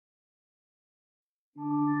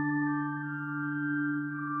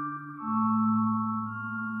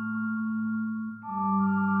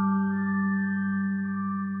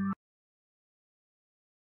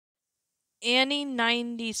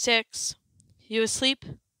Annie96. You asleep,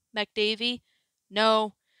 McDavy?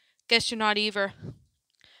 No, guess you're not either.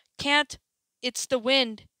 Can't. It's the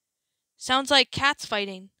wind. Sounds like cats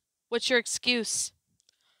fighting. What's your excuse?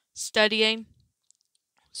 Studying.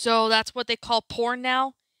 So that's what they call porn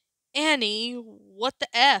now? Annie, what the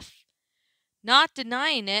F? Not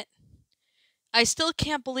denying it. I still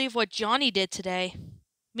can't believe what Johnny did today.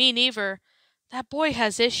 Me neither. That boy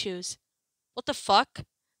has issues. What the fuck?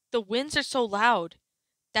 The winds are so loud.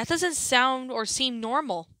 That doesn't sound or seem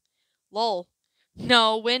normal. Lol.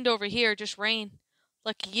 No, wind over here, just rain.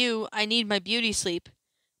 Lucky you, I need my beauty sleep.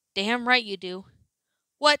 Damn right you do.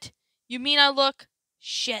 What? You mean I look?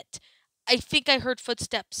 Shit. I think I heard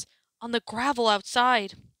footsteps on the gravel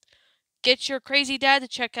outside. Get your crazy dad to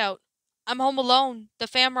check out. I'm home alone. The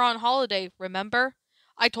fam are on holiday, remember?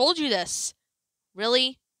 I told you this.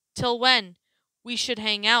 Really? Till when? We should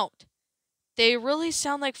hang out. They really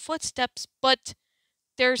sound like footsteps, but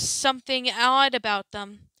there's something odd about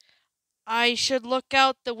them. I should look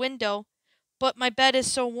out the window, but my bed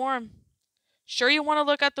is so warm. Sure you want to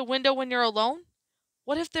look out the window when you're alone?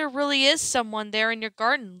 What if there really is someone there in your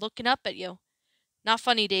garden looking up at you? Not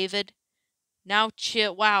funny, David. Now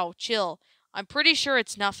chill. Wow, chill. I'm pretty sure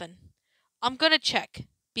it's nothing. I'm gonna check.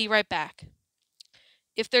 Be right back.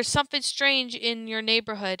 If there's something strange in your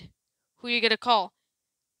neighborhood, who are you gonna call?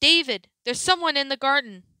 David, there's someone in the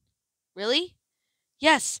garden. Really?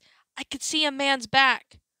 Yes, I could see a man's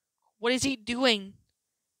back. What is he doing?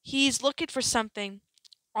 He's looking for something.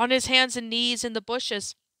 On his hands and knees in the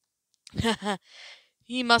bushes.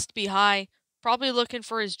 He must be high. Probably looking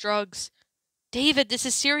for his drugs. David, this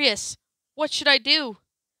is serious. What should I do?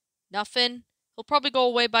 Nothing. He'll probably go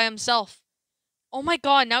away by himself. Oh my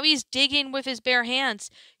god, now he's digging with his bare hands.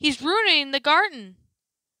 He's ruining the garden.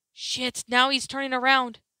 Shit, now he's turning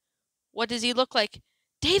around. What does he look like?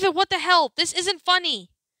 David, what the hell? This isn't funny.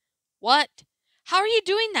 What? How are you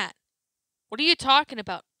doing that? What are you talking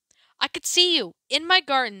about? I could see you, in my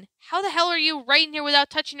garden. How the hell are you right in here without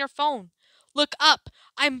touching your phone? Look up.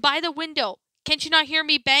 I'm by the window. Can't you not hear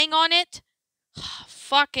me bang on it?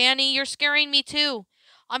 Fuck, Annie, you're scaring me too.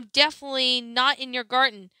 I'm definitely not in your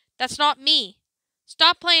garden. That's not me.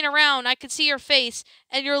 Stop playing around. I can see your face,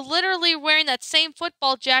 and you're literally wearing that same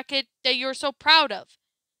football jacket that you're so proud of.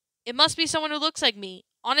 It must be someone who looks like me.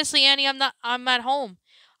 Honestly, Annie, I'm at home.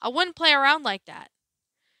 I wouldn't play around like that.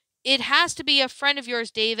 It has to be a friend of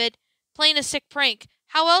yours, David, playing a sick prank.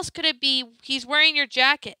 How else could it be he's wearing your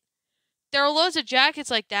jacket? There are loads of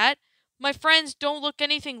jackets like that. My friends don't look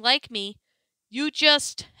anything like me. You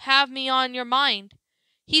just have me on your mind.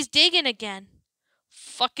 He's digging again.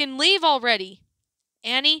 Fucking leave already.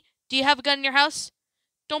 Annie, do you have a gun in your house?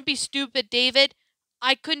 Don't be stupid, David.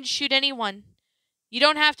 I couldn't shoot anyone. You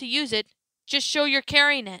don't have to use it. Just show you're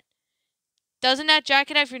carrying it. Doesn't that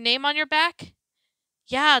jacket have your name on your back?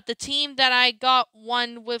 Yeah, the team that I got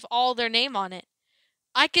one with all their name on it.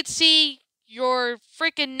 I could see your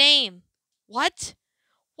frickin' name. What?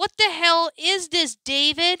 What the hell is this,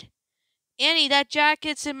 David? Annie, that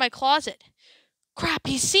jacket's in my closet. Crap,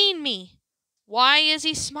 he's seen me. Why is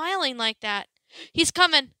he smiling like that? He's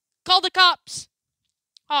coming. Call the cops.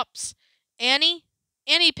 Cops. Annie?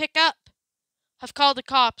 Annie, pick up. I've called the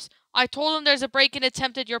cops. I told them there's a break-in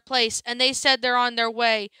attempt at your place, and they said they're on their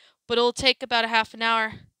way, but it'll take about a half an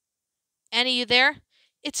hour. Annie, you there?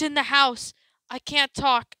 It's in the house. I can't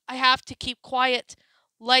talk. I have to keep quiet.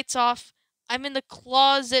 Lights off. I'm in the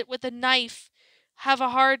closet with a knife. Have a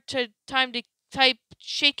hard time to type,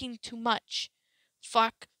 shaking too much.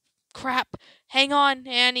 Fuck. Crap. Hang on,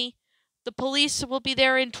 Annie. The police will be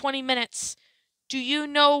there in 20 minutes. Do you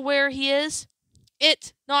know where he is?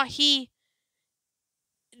 It, not he.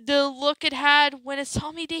 The look it had when it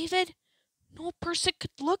saw me, David? No person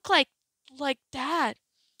could look like that.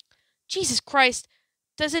 Jesus Christ.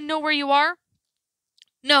 Does it know where you are?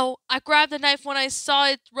 No, I grabbed the knife when I saw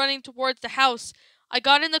it running towards the house. I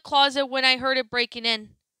got in the closet when I heard it breaking in.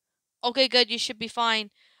 Okay, good, you should be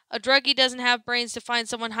fine. A druggie doesn't have brains to find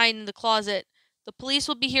someone hiding in the closet. The police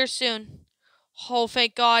will be here soon. Oh,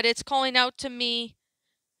 thank God, it's calling out to me.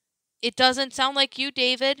 It doesn't sound like you,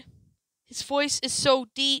 David. His voice is so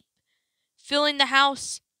deep, filling the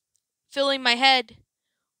house, filling my head.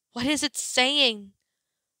 What is it saying?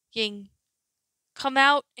 Ying. Come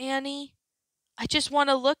out, Annie. I just want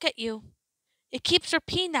to look at you. It keeps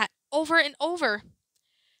repeating that over and over.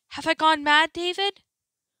 Have I gone mad, David?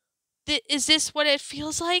 Is this what it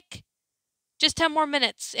feels like? Just 10 more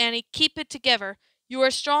minutes, Annie. Keep it together. You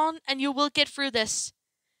are strong and you will get through this.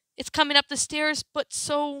 It's coming up the stairs, but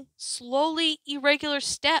so slowly, irregular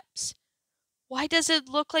steps. Why does it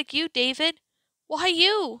look like you, David? Why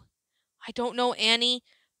you? I don't know, Annie.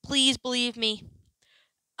 Please believe me.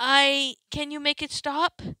 Can you make it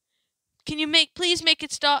stop? Please make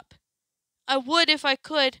it stop? I would if I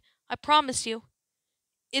could. I promise you.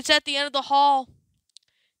 It's at the end of the hall.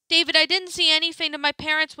 David, I didn't see anything to my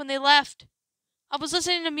parents when they left. I was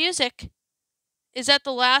listening to music. Is that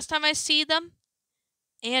the last time I see them?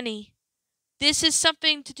 Annie, this is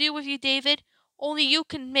something to do with you, David. Only you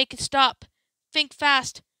can make it stop. Think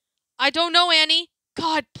fast. I don't know, Annie.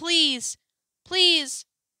 God, please. Please.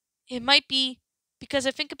 It might be because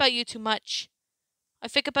I think about you too much. I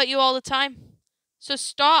think about you all the time. So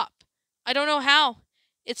stop. I don't know how.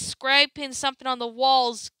 It's scraping something on the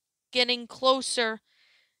walls, getting closer.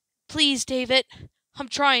 Please, David. I'm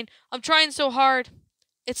trying. I'm trying so hard.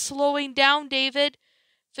 It's slowing down, David.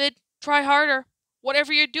 Try harder.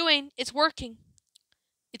 Whatever you're doing, it's working.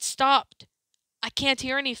 It stopped. I can't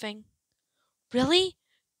hear anything. Really?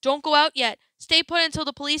 Don't go out yet. Stay put until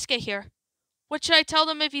the police get here. What should I tell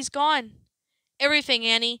them if he's gone? Everything,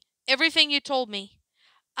 Annie. Everything you told me.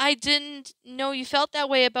 I didn't know you felt that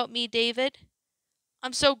way about me, David.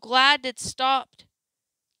 I'm so glad it stopped.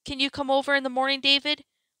 Can you come over in the morning, David?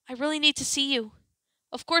 I really need to see you.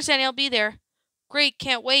 Of course, Annie, I'll be there. Great,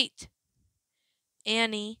 can't wait.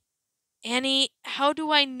 Annie, how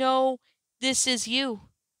do I know this is you?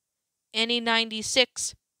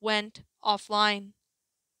 Annie96 went offline.